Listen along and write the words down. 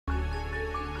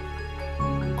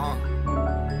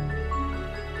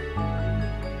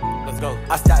go.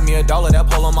 I stack me $1, that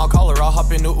pull on my collar. I'll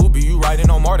hop in the Uber, you riding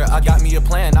on Martyr. I got me a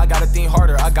plan, I gotta think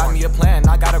harder. I got me a plan,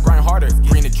 I gotta grind harder.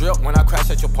 Green the drip when I crash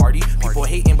at your party. People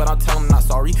hating, but I'll tell them not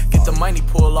sorry. Get the money,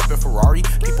 pull up in Ferrari.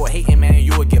 People hating, man,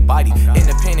 you would get bodied.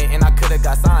 Independent, and I could've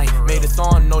got signed. Made a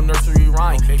song, no nursery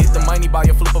rhyme. Get the money by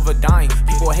a flip of a dime.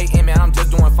 People hating, man, I'm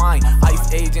just doing fine.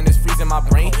 Ice age and it's freezing my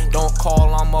brain. Don't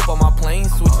call, I'm up on my plane.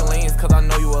 Switching lanes, cause I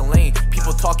know you a lane.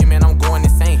 People talking, man, I'm going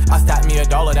insane. I stack me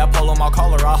 $1, that pull on my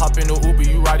collar. I'll hop in the Uber,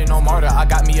 you riding on Martyr. I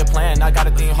got me a plan, I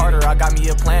gotta think harder. I got me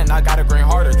a plan, I gotta grind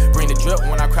harder. Bring the drip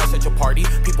when I crash at your party.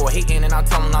 People hating and I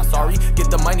tell them not sorry. Get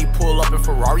the money, pull up in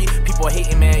Ferrari. People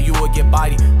hating, man, you will get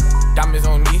bodied. Diamonds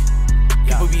on me.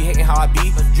 People be hating how I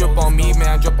be. Drip on me,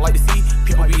 man, drip like the sea.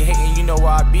 People be hating, you know where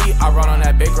I be. I run on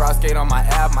that baker, I skate on my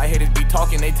app. My haters be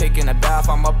talking, they taking a bath.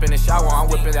 I'm up in the shower, I'm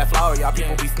whipping that flour. Y'all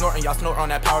people be snorting, y'all snort on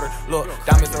that powder. Look,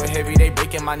 diamonds so heavy, they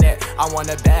breaking my neck. I want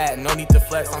a bag, no need to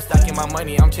flex. I'm stacking my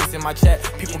money, I'm chasing my check.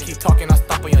 People keep talking, I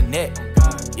stomp on your neck.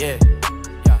 Yeah,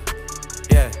 yeah,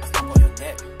 yeah.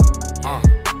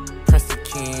 Prince the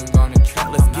King on the